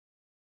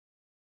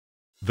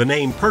The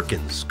name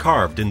Perkins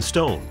carved in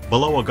stone.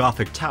 Below a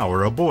Gothic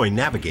tower, a boy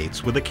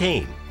navigates with a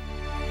cane.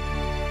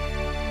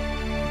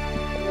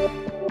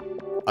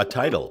 A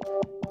title: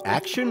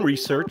 Action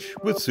Research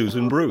with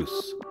Susan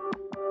Bruce.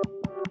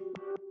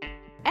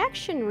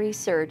 Action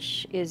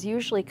research is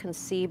usually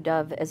conceived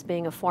of as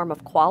being a form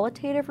of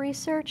qualitative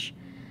research,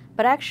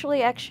 but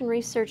actually action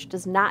research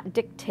does not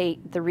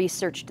dictate the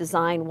research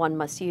design one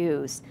must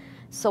use.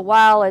 So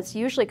while it's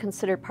usually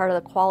considered part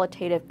of the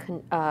qualitative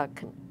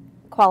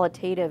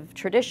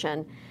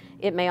tradition,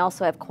 it may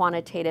also have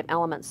quantitative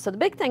elements. So the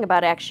big thing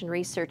about action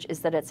research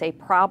is that it's a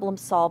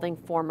problem-solving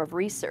form of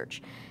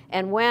research.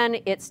 And when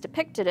it's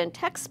depicted in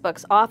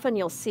textbooks, often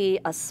you'll see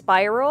a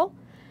spiral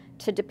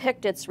to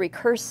depict its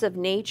recursive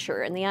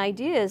nature. And the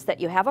idea is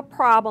that you have a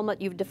problem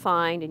that you've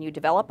defined and you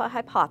develop a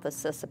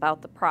hypothesis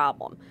about the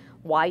problem,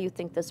 why you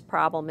think this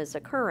problem is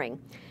occurring.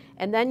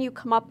 And then you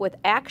come up with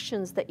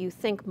actions that you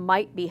think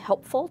might be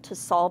helpful to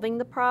solving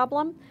the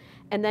problem.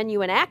 And then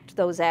you enact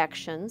those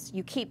actions,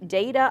 you keep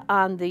data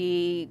on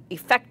the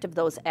effect of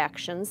those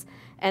actions,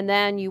 and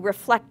then you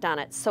reflect on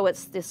it. So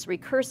it's this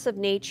recursive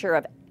nature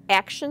of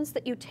actions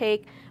that you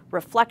take,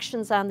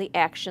 reflections on the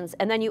actions,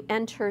 and then you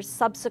enter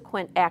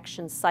subsequent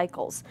action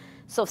cycles.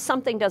 So if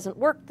something doesn't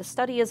work, the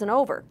study isn't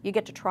over. You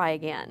get to try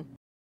again.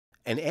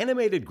 An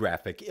animated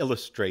graphic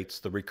illustrates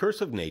the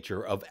recursive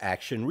nature of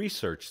action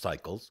research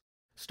cycles,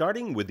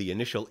 starting with the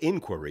initial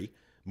inquiry,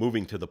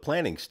 moving to the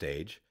planning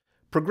stage,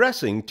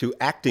 progressing to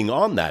acting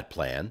on that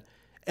plan,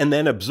 and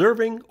then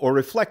observing or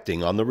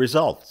reflecting on the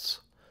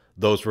results.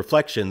 Those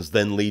reflections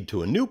then lead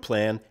to a new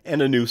plan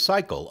and a new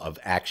cycle of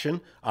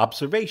action,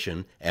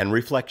 observation, and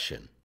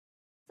reflection.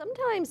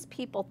 Sometimes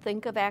people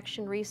think of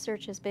action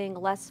research as being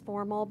less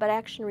formal, but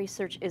action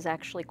research is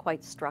actually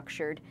quite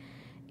structured.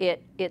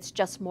 It's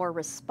just more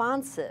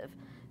responsive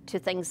to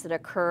things that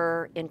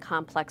occur in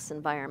complex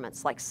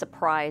environments like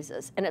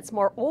surprises, and it's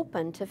more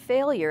open to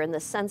failure in the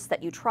sense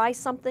that you try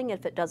something,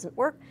 if it doesn't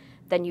work,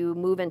 then you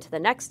move into the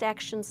next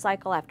action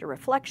cycle after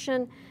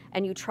reflection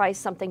and you try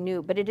something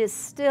new. But it is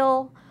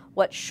still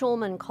what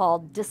Schulman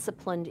called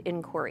disciplined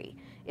inquiry.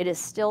 It is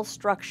still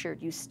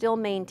structured. You still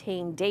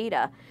maintain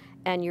data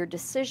and your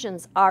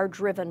decisions are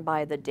driven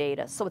by the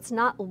data. So it's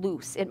not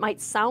loose. It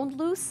might sound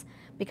loose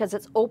because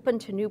it's open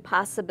to new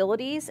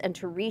possibilities and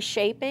to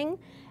reshaping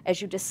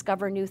as you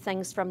discover new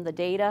things from the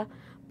data,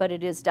 but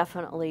it is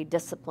definitely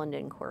disciplined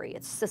inquiry.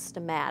 It's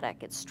systematic,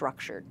 it's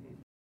structured.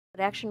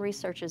 But action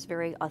research is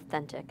very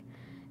authentic.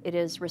 It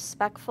is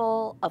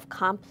respectful of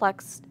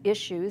complex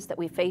issues that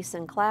we face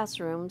in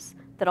classrooms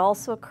that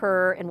also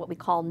occur in what we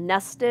call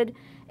nested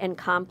and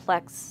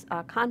complex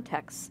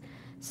contexts.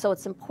 So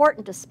it's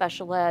important to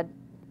special ed.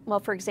 Well,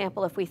 for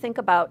example, if we think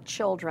about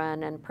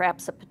children and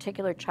perhaps a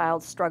particular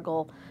child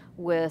struggle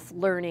with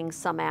learning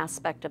some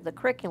aspect of the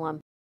curriculum.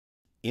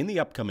 In the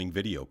upcoming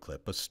video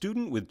clip, a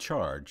student with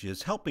charge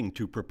is helping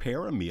to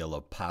prepare a meal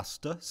of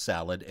pasta,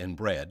 salad, and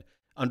bread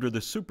under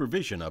the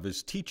supervision of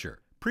his teacher.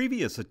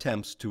 Previous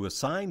attempts to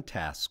assign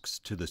tasks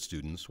to the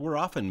students were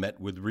often met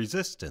with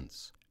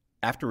resistance.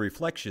 After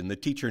reflection, the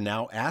teacher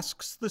now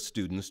asks the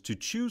students to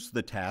choose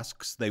the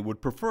tasks they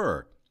would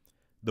prefer.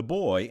 The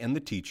boy and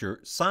the teacher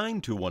sign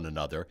to one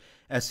another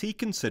as he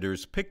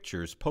considers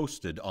pictures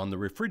posted on the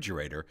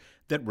refrigerator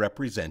that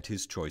represent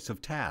his choice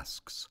of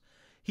tasks.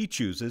 He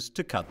chooses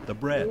to cut the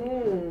bread.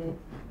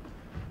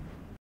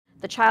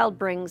 The child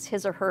brings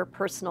his or her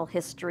personal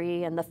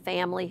history and the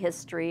family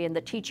history, and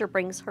the teacher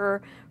brings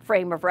her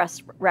frame of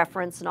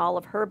reference and all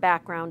of her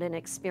background and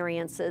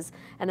experiences.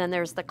 And then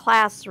there's the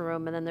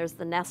classroom, and then there's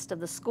the nest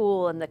of the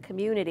school and the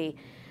community.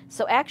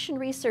 So action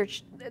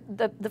research,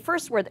 the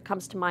first word that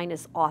comes to mind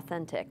is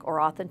authentic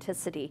or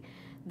authenticity,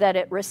 that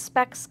it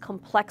respects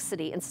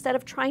complexity instead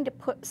of trying to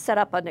set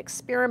up an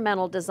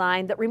experimental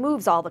design that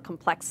removes all the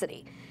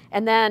complexity.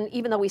 And then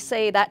even though we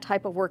say that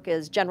type of work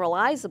is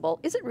generalizable,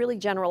 is it really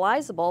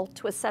generalizable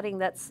to a setting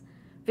that's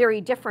very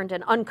different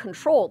and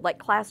uncontrolled like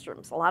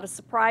classrooms? A lot of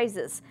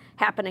surprises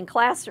happen in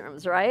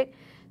classrooms, right?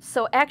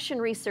 So action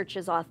research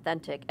is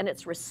authentic and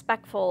it's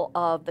respectful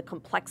of the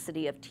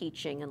complexity of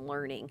teaching and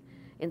learning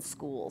in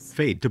schools.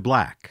 Fade to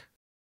black.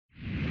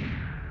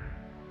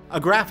 A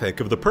graphic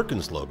of the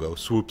Perkins logo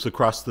swoops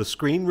across the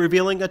screen,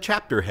 revealing a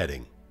chapter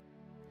heading: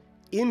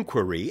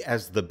 Inquiry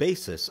as the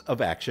Basis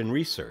of Action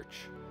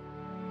Research.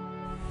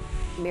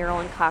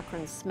 Marilyn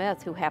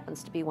Cochran-Smith, who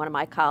happens to be one of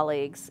my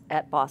colleagues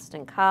at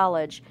Boston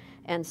College,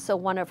 and so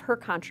one of her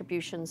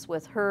contributions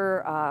with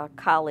her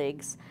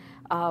colleagues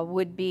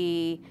would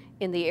be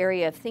in the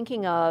area of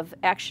thinking of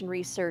action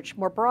research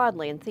more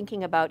broadly and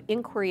thinking about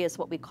inquiry as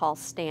what we call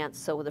stance.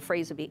 So the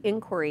phrase would be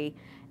inquiry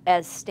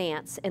as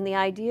stance. And the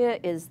idea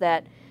is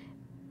that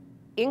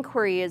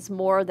inquiry is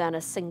more than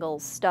a single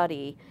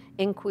study.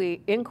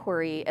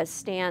 Inquiry as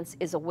stance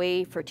is a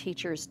way for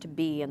teachers to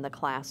be in the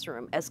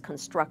classroom as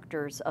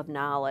constructors of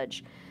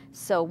knowledge.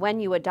 So when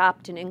you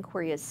adopt an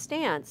inquiry as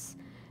stance,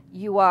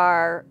 you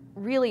are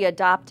really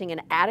adopting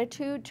an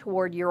attitude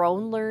toward your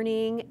own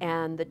learning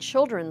and the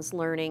children's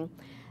learning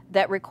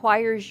that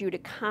requires you to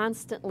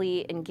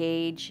constantly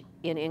engage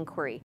in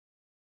inquiry.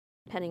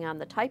 Depending on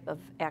the type of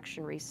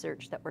action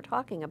research that we're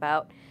talking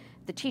about,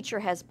 the teacher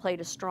has played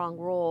a strong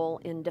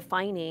role in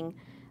defining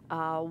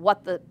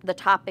what the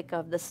topic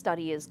of the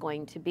study is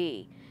going to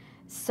be.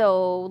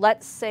 So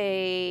let's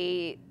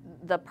say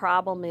the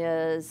problem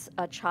is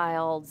a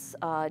child's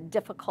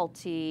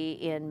difficulty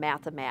in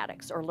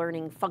mathematics or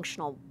learning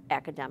functional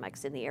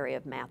academics in the area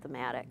of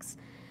mathematics.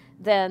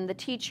 Then the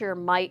teacher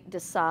might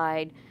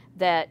decide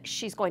that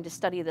she's going to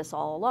study this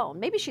all alone.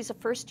 Maybe she's a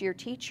first-year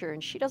teacher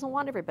and she doesn't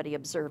want everybody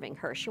observing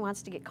her. She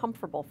wants to get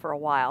comfortable for a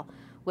while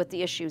with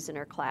the issues in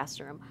her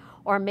classroom.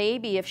 Or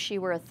maybe if she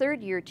were a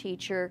third-year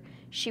teacher,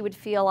 she would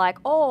feel like,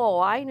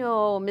 oh, I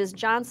know Ms.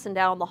 Johnson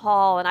down the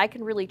hall and I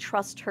can really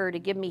trust her to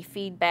give me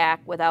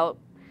feedback without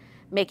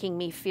making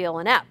me feel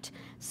inept.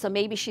 So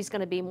maybe she's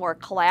going to be more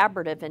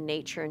collaborative in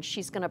nature and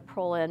she's going to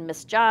pull in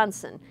Miss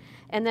Johnson.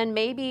 And then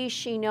maybe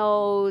she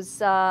knows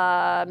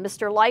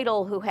Mr.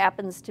 Lytle, who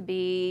happens to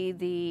be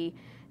the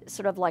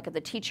sort of like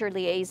the teacher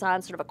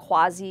liaison, sort of a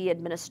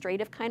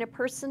quasi-administrative kind of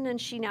person,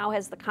 and she now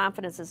has the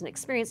confidence as an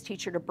experienced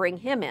teacher to bring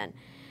him in.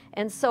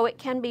 And so it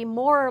can be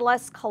more or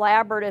less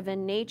collaborative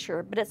in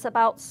nature, but it's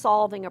about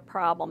solving a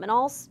problem. And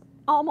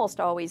almost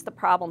always the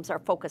problems are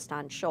focused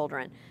on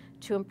children.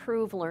 To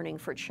improve learning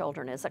for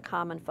children is a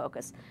common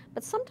focus.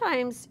 But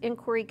sometimes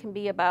inquiry can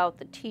be about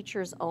the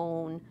teacher's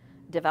own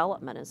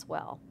development as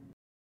well.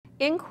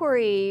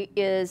 Inquiry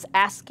is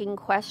asking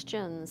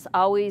questions,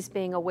 always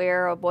being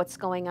aware of what's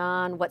going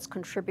on, what's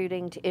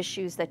contributing to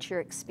issues that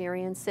you're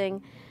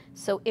experiencing.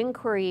 So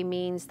inquiry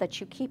means that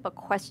you keep a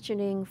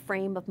questioning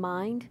frame of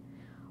mind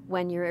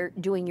when you're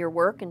doing your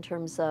work in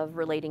terms of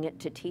relating it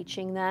to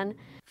teaching then.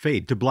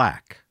 Fade to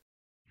black.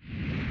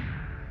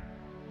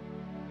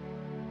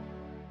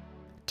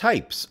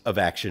 Types of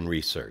action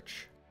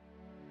research.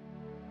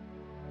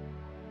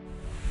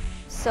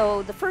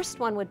 So the first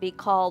one would be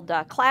called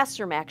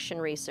classroom action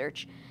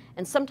research,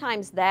 and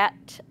sometimes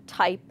that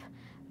type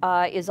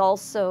is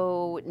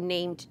also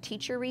named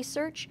teacher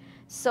research.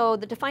 So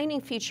the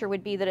defining feature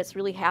would be that it's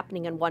really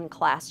happening in one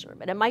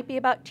classroom, and it might be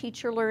about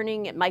teacher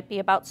learning, it might be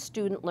about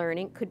student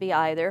learning, it could be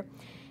either,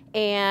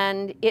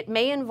 and it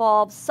may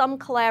involve some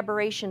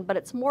collaboration, but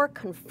it's more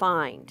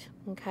confined,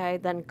 okay,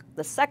 than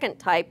the second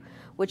type,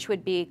 which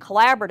would be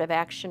collaborative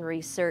action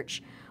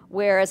research,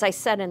 where, as I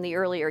said in the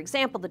earlier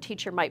example, the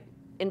teacher might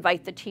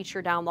invite the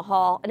teacher down the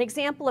hall. An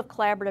example of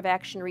collaborative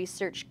action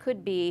research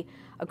could be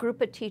a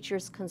group of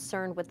teachers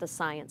concerned with the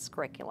science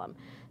curriculum.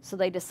 So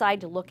they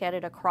decide to look at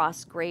it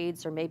across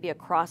grades or maybe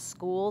across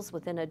schools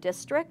within a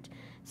district.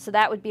 So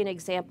that would be an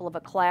example of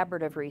a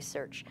collaborative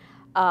research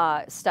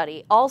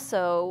study.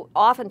 Also,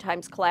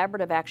 oftentimes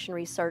collaborative action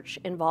research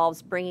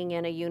involves bringing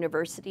in a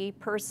university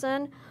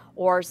person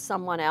or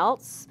someone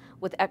else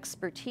with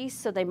expertise.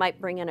 So they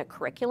might bring in a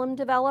curriculum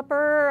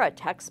developer, a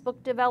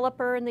textbook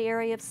developer in the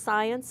area of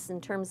science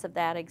in terms of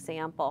that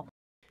example.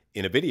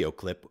 In a video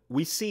clip,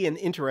 we see an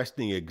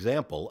interesting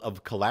example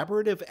of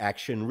collaborative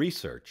action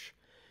research.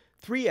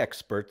 3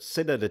 experts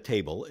sit at a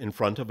table in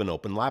front of an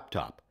open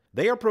laptop.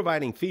 They are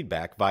providing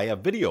feedback via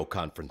video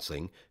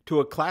conferencing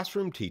to a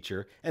classroom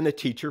teacher and a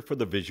teacher for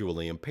the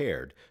visually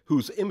impaired,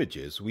 whose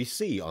images we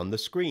see on the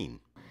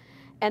screen.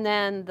 And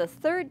then the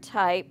third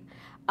type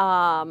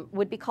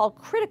would be called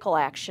critical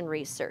action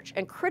research.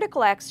 And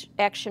critical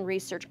action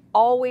research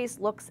always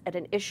looks at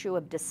an issue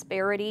of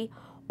disparity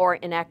or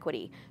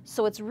inequity.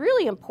 So it's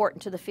really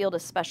important to the field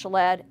of special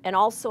ed and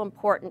also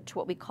important to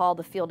what we call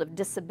the field of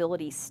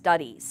disability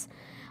studies,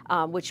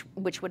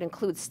 which would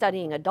include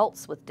studying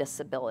adults with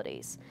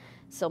disabilities.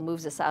 So it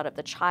moves us out of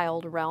the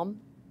child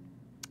realm.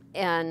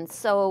 And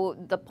so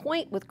the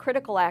point with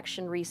critical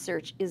action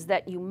research is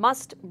that you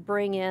must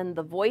bring in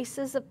the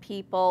voices of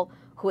people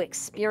who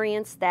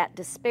experience that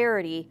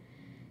disparity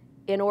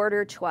in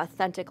order to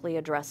authentically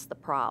address the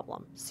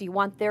problem. So you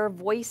want their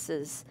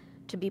voices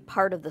to be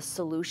part of the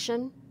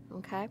solution,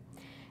 okay?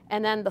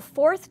 And then the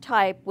fourth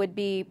type would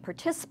be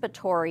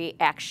participatory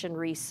action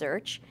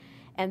research,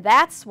 and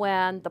that's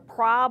when the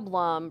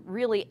problem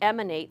really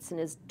emanates and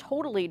is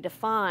totally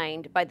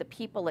defined by the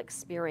people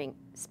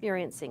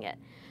experiencing it.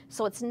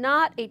 So it's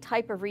not a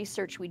type of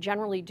research we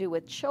generally do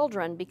with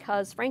children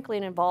because, frankly,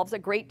 it involves a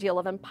great deal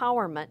of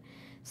empowerment.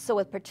 So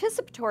with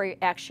participatory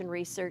action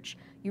research,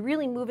 you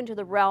really move into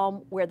the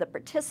realm where the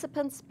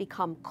participants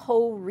become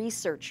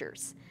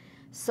co-researchers.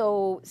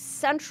 So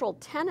central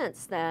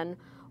tenets then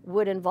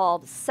would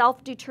involve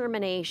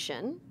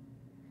self-determination,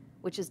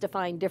 which is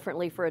defined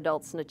differently for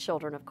adults and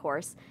children, of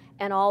course,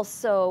 and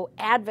also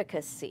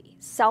advocacy,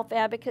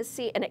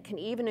 self-advocacy, and it can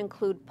even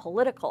include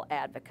political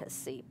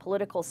advocacy,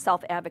 political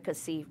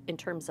self-advocacy in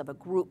terms of a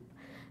group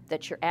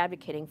that you're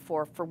advocating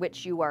for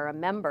which you are a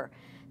member.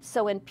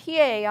 So in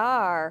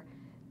PAR,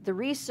 the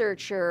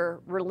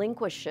researcher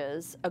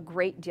relinquishes a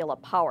great deal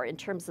of power in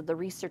terms of the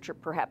researcher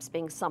perhaps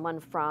being someone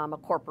from a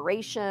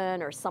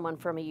corporation or someone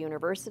from a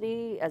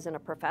university, as in a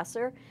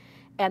professor,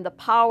 and the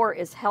power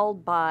is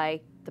held by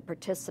the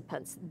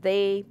participants.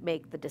 They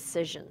make the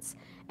decisions.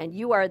 And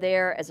you are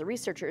there as a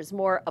researcher as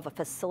more of a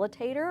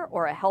facilitator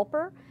or a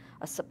helper,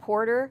 a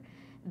supporter.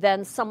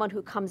 than someone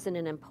who comes in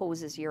and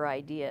imposes your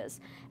ideas.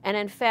 And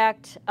in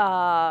fact,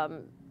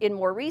 in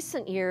more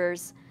recent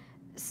years,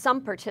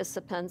 some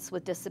participants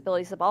with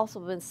disabilities have also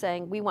been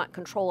saying we want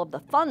control of the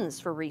funds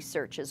for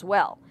research as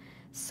well.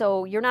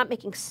 So you're not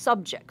making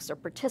subjects or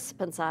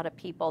participants out of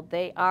people.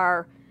 They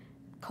are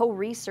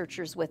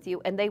co-researchers with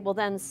you, and they will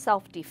then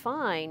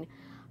self-define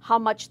how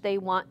much they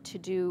want to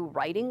do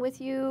writing with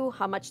you,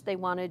 how much they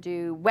want to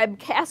do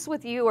webcasts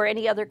with you, or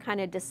any other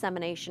kind of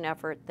dissemination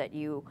effort that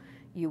you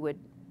would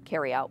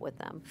carry out with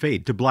them.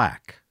 Fade to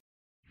black.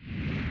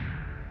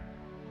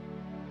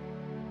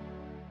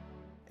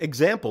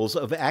 Examples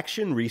of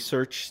action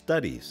research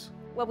studies.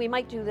 Well, we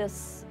might do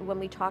this when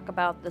we talk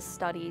about the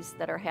studies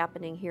that are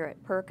happening here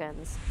at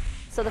Perkins.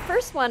 So the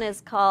first one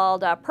is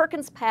called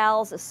Perkins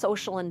Pals, a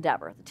Social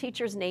Endeavor. The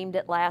teachers named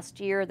it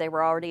last year. They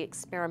were already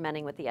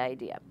experimenting with the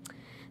idea.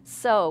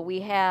 So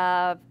we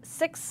have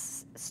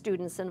 6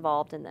 students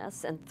involved in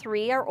this, and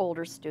 3 are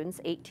older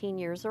students, 18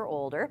 years or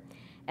older.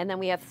 And then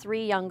we have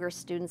 3 younger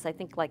students, I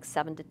think like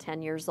 7 to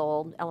 10 years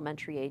old,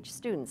 elementary age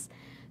students.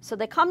 So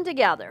they come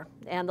together,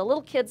 and the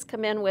little kids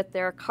come in with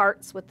their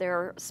carts with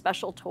their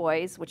special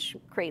toys, which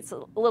creates a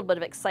little bit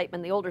of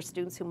excitement in the older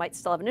students who might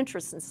still have an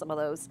interest in some of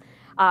those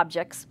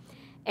objects.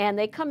 And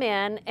they come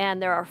in,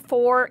 and there are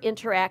 4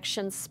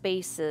 interaction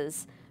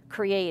spaces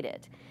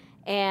created.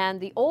 And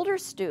the older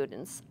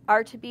students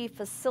are to be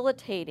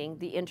facilitating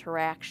the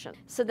interaction.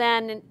 So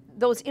then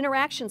those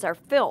interactions are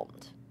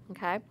filmed,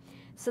 okay?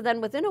 So then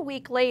within a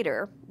week,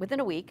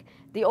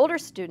 the older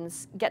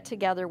students get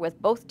together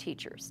with both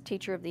teachers,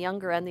 teacher of the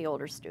younger and the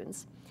older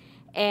students,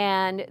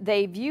 and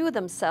they view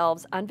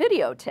themselves on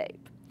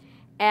videotape.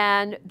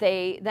 And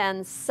they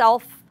then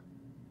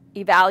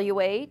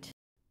self-evaluate.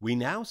 We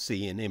now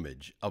see an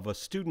image of a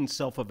student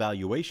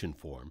self-evaluation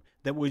form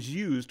that was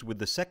used with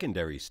the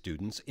secondary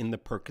students in the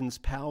Perkins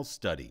Pals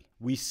study.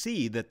 We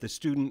see that the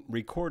student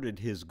recorded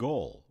his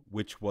goal,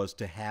 which was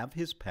to have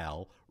his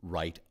pal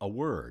write a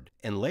word,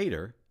 and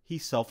later he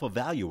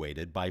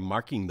self-evaluated by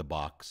marking the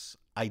box,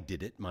 "I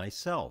did it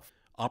myself."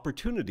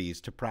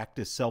 Opportunities to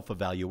practice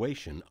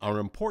self-evaluation are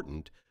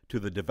important to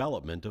the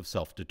development of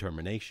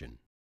self-determination.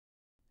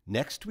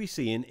 Next, we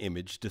see an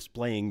image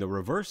displaying the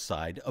reverse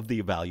side of the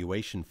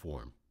evaluation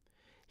form.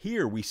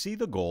 Here we see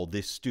the goal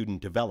this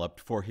student developed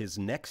for his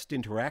next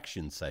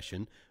interaction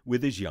session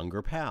with his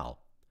younger pal.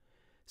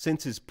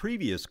 Since his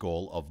previous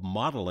goal of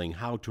modeling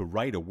how to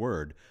write a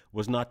word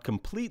was not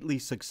completely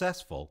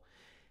successful,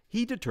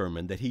 he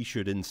determined that he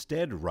should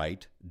instead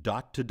write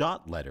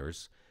dot-to-dot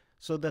letters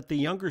so that the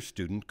younger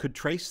student could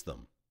trace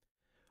them.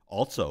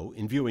 Also,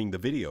 in viewing the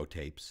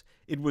videotapes,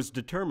 it was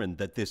determined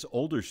that this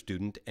older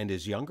student and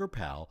his younger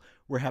pal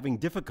were having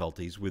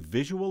difficulties with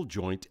visual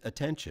joint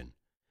attention.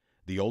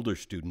 The older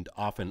student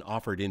often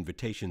offered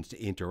invitations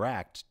to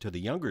interact to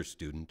the younger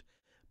student,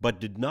 but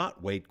did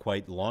not wait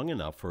quite long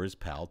enough for his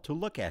pal to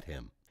look at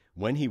him.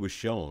 When he was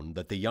shown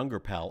that the younger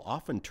pal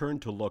often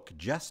turned to look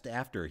just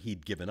after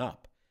he'd given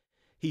up,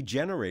 he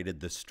generated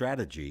the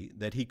strategy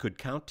that he could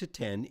count to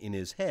 10 in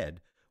his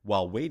head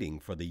while waiting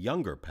for the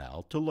younger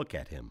pal to look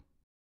at him.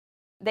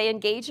 They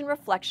engage in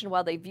reflection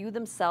while they view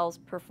themselves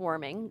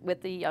performing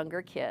with the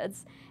younger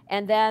kids,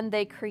 and then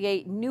they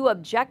create new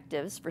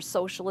objectives for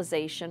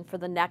socialization for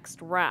the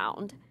next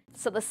round.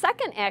 So the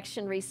second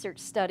action research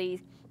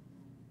study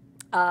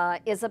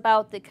is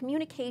about the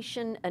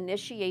communication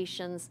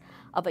initiations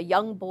of a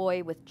young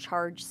boy with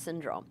charge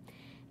syndrome.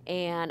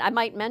 And I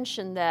might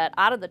mention that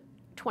out of the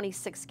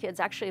 26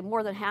 kids, actually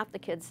more than half the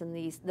kids in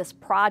this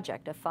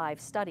project of 5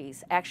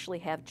 studies actually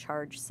have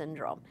charge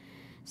syndrome.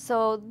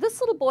 So this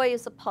little boy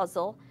is a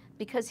puzzle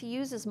because he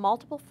uses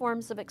multiple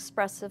forms of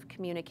expressive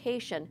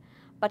communication,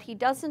 but he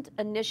doesn't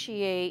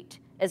initiate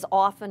as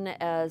often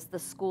as the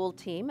school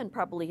team and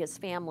probably his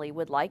family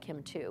would like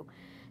him to.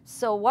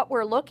 So what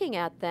we're looking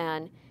at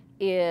then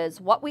is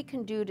what we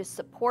can do to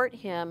support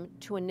him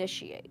to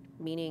initiate,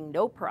 meaning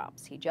no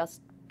prompts, he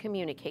just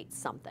communicates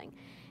something.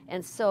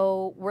 And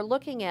so we're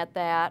looking at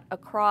that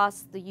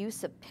across the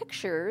use of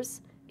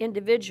pictures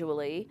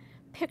individually,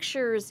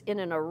 pictures in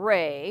an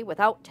array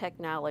without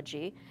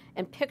technology,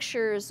 and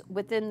pictures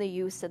within the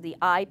use of the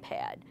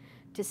iPad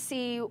to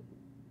see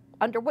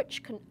under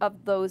which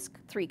of those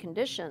 3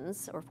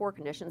 conditions or 4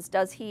 conditions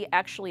does he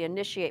actually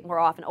initiate more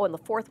often. Oh, and the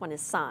 4th one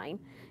is sign,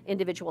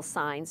 individual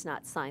signs,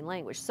 not sign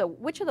language. So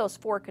which of those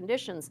 4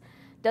 conditions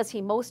does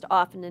he most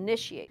often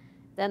initiate?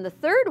 Then the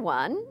 3rd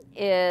one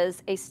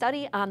is a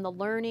study on the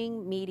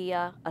learning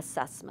media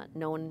assessment,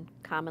 known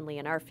commonly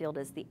in our field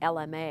as the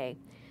LMA.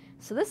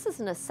 So this is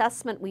an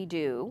assessment we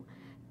do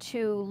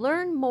to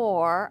learn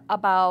more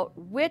about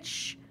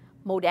which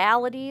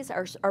modalities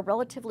are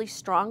relatively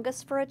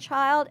strongest for a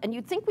child. And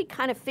you'd think we'd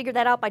kind of figure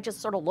that out by just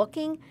sort of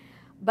looking,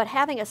 but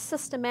having a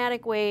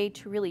systematic way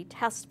to really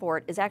test for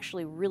it is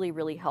actually really,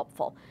 really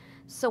helpful.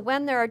 So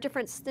when there are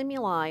different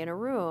stimuli in a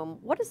room,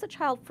 what is the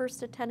child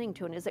first attending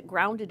to? And is it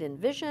grounded in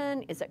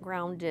vision? Is it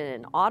grounded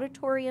in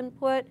auditory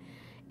input?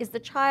 Is the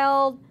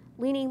child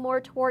leaning more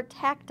toward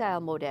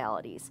tactile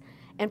modalities?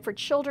 And for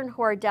children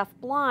who are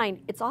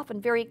deaf-blind, it's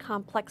often very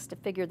complex to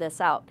figure this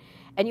out.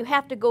 And you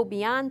have to go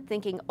beyond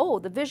thinking, oh,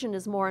 the vision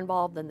is more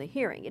involved than the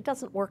hearing. It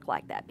doesn't work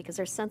like that because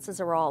their senses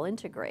are all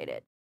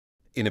integrated.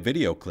 In a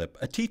video clip,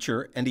 a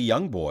teacher and a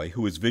young boy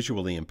who is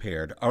visually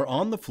impaired are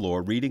on the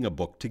floor reading a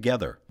book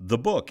together. The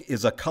book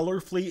is a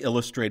colorfully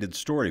illustrated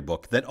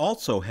storybook that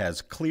also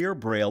has clear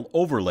Braille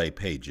overlay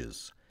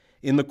pages.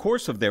 In the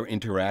course of their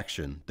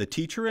interaction, the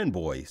teacher and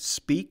boy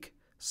speak,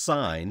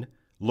 sign,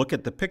 look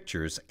at the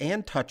pictures,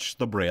 and touch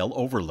the Braille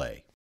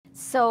overlay.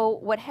 So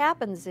what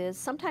happens is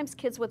sometimes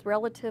kids with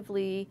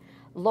relatively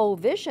low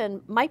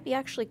vision might be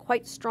actually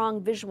quite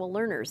strong visual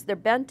learners. Their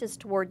bent is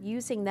toward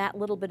using that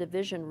little bit of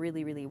vision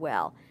really, really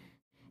well.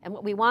 And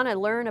what we want to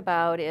learn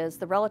about is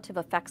the relative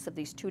effects of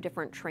these two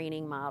different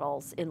training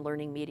models in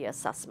learning media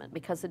assessment,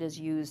 because it is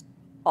used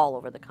all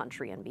over the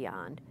country and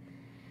beyond.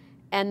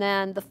 And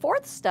then the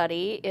fourth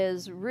study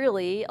is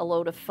really a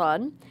load of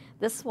fun.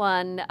 This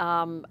one,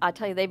 I'll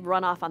tell you, they've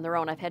run off on their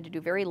own. I've had to do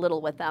very little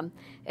with them.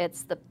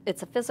 It's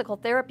a physical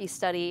therapy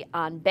study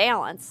on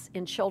balance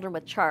in children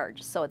with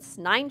CHARGE. So it's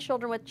 9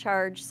 children with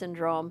CHARGE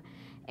syndrome,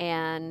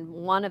 and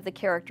one of the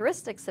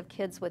characteristics of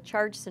kids with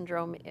CHARGE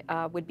syndrome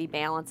would be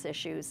balance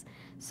issues.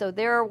 So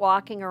they're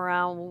walking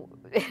around,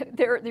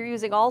 they're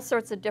using all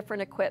sorts of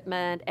different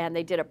equipment, and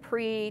they did a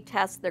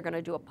pre-test, they're going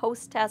to do a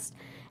post-test,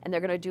 and they're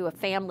going to do a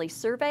family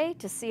survey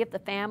to see if the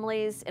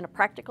families, in a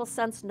practical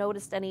sense,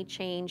 noticed any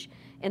change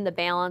in the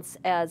balance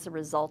as a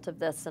result of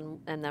this, and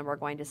then we're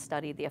going to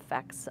study the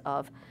effects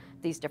of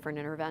these different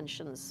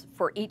interventions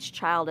for each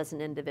child as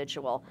an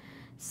individual.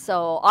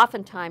 So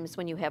oftentimes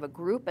when you have a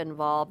group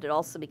involved, it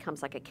also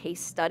becomes like a case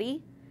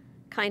study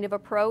kind of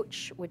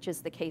approach, which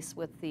is the case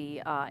with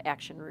the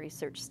action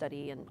research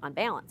study on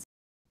balance.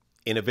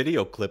 In a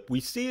video clip, we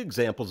see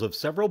examples of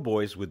several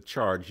boys with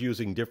CHARGE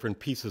using different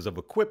pieces of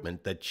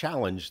equipment that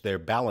challenge their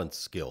balance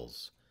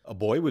skills. A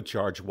boy with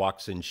CHARGE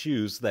walks in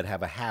shoes that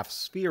have a half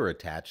sphere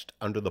attached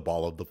under the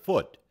ball of the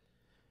foot.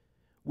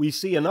 We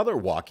see another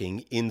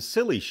walking in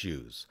silly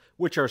shoes,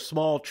 which are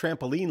small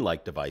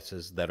trampoline-like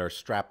devices that are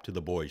strapped to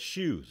the boy's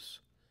shoes.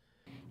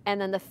 And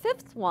then the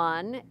fifth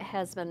one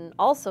has been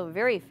also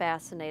very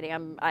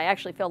fascinating. I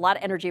actually feel a lot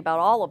of energy about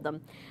all of them.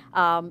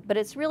 But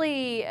it's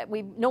really,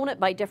 we've known it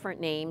by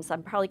different names.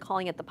 I'm probably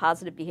calling it the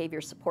Positive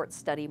Behavior Support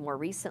Study more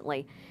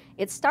recently.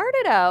 It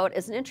started out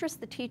as an interest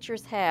the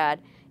teachers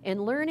had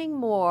in learning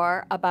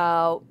more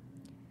about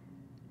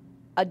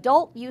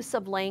adult use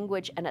of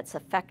language and its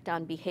effect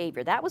on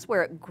behavior. That was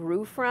where it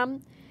grew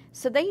from.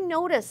 So they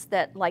noticed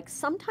that, like,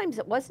 sometimes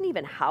it wasn't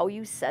even how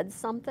you said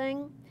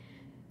something.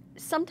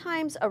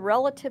 Sometimes a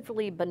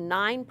relatively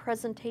benign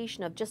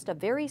presentation of just a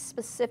very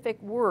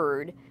specific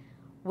word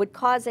would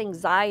cause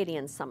anxiety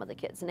in some of the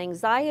kids. And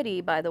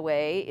anxiety, by the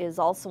way, is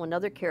also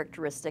another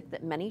characteristic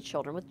that many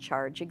children with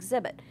CHARGE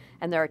exhibit.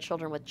 And there are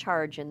children with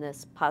CHARGE in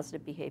this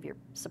positive behavior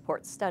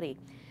support study.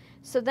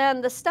 So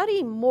then the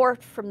study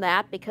morphed from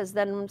that, because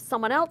then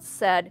someone else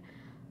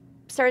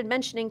started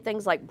mentioning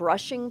things like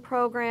brushing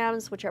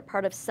programs, which are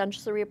part of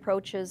sensory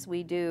approaches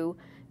we do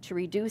to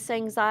reduce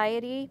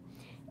anxiety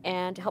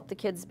and to help the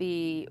kids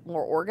be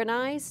more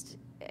organized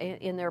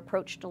in their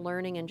approach to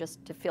learning and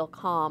just to feel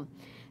calm.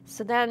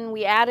 So then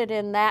we added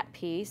in that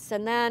piece,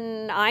 and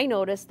then I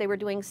noticed they were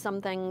doing some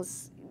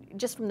things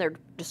just from their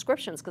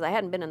descriptions, because I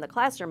hadn't been in the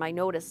classroom. I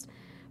noticed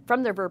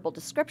from their verbal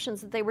descriptions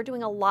that they were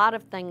doing a lot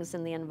of things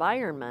in the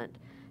environment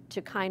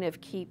to kind of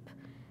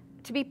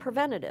to be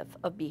preventative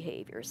of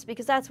behaviors,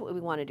 because that's what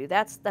we want to do.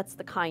 That's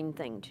the kind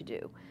thing to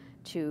do,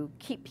 to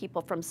keep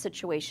people from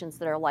situations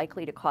that are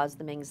likely to cause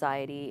them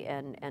anxiety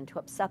and to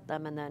upset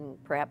them, and then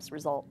perhaps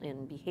result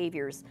in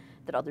behaviors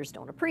that others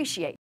don't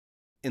appreciate.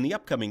 In the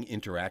upcoming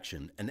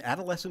interaction, an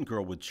adolescent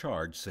girl with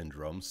CHARGE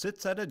syndrome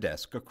sits at a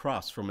desk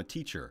across from a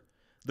teacher.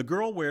 The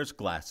girl wears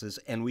glasses,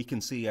 and we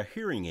can see a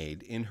hearing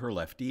aid in her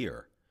left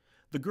ear.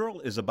 The girl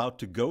is about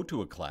to go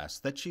to a class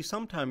that she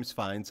sometimes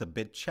finds a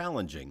bit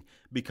challenging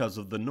because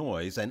of the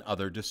noise and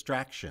other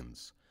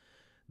distractions.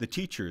 The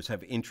teachers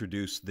have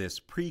introduced this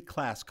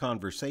pre-class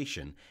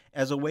conversation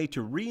as a way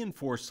to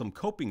reinforce some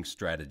coping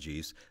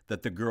strategies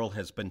that the girl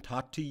has been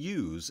taught to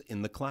use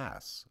in the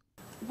class.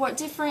 What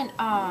different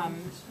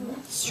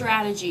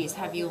strategies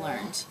have you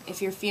learned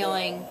if you're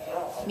feeling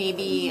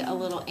maybe a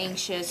little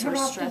anxious or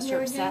stressed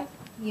or upset?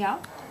 Yeah?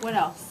 What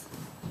else?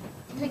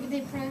 Take a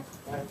deep breath.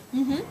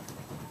 Mm-hmm.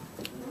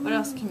 What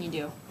else can you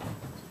do?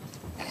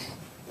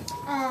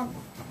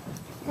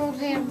 Hold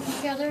hands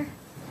together.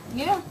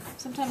 Yeah,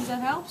 sometimes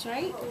that helps,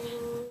 right?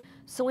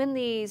 So in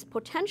these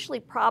potentially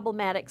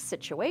problematic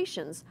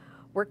situations,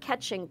 we're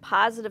catching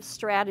positive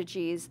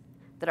strategies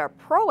that are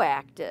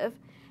proactive.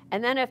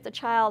 And then if the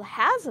child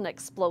has an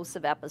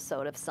explosive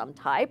episode of some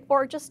type,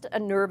 or just a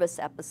nervous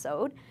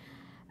episode,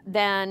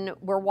 then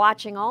we're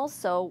watching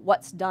also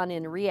what's done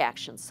in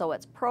reaction. So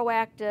it's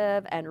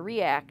proactive and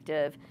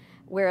reactive,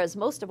 whereas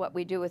most of what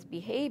we do with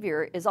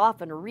behavior is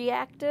often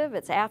reactive.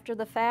 It's after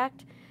the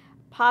fact.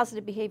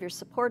 positive behavior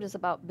support is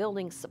about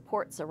building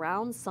supports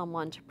around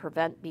someone to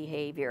prevent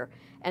behavior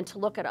and to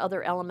look at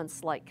other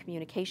elements like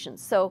communication.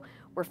 So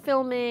we're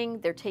filming,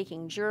 they're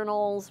taking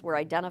journals, we're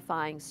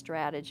identifying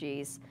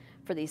strategies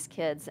for these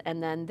kids,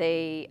 and then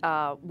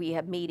we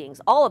have meetings.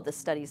 All of the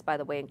studies, by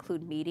the way,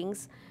 include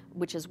meetings,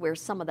 which is where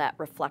some of that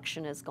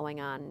reflection is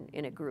going on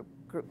in a group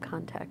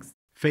context.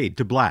 Fade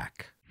to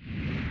black.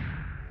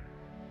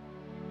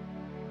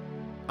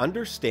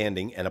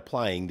 Understanding and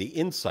applying the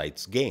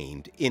insights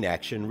gained in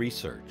action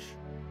research.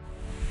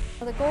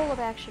 The goal of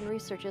action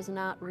research is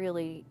not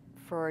really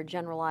for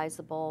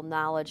generalizable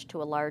knowledge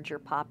to a larger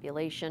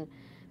population.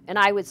 And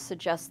I would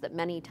suggest that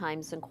many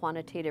times in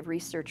quantitative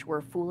research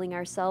we're fooling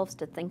ourselves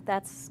to think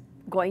that's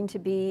going to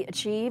be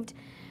achieved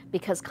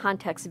because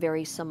context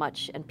varies so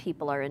much and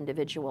people are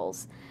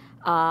individuals.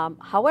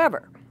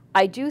 However,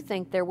 I do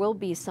think there will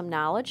be some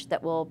knowledge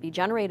that will be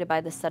generated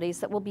by the studies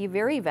that will be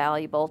very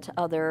valuable to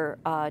other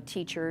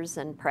teachers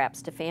and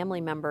perhaps to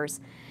family members.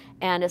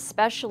 And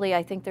especially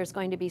I think there's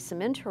going to be some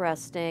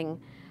interesting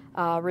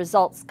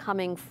results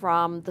coming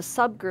from the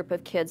subgroup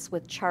of kids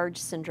with charge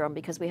syndrome,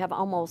 because we have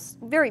almost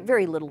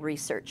very little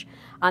research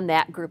on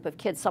that group of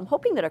kids. So I'm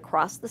hoping that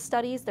across the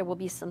studies there will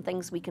be some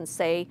things we can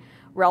say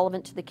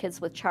relevant to the kids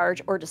with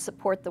charge or to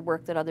support the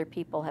work that other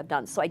people have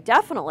done. So I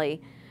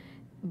definitely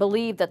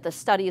believe that the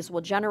studies will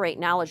generate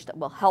knowledge that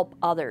will help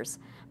others,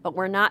 but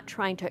we're not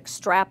trying to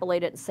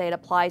extrapolate it and say it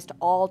applies to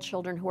all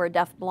children who are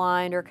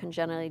deafblind or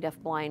congenitally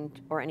deafblind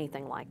or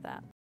anything like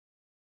that.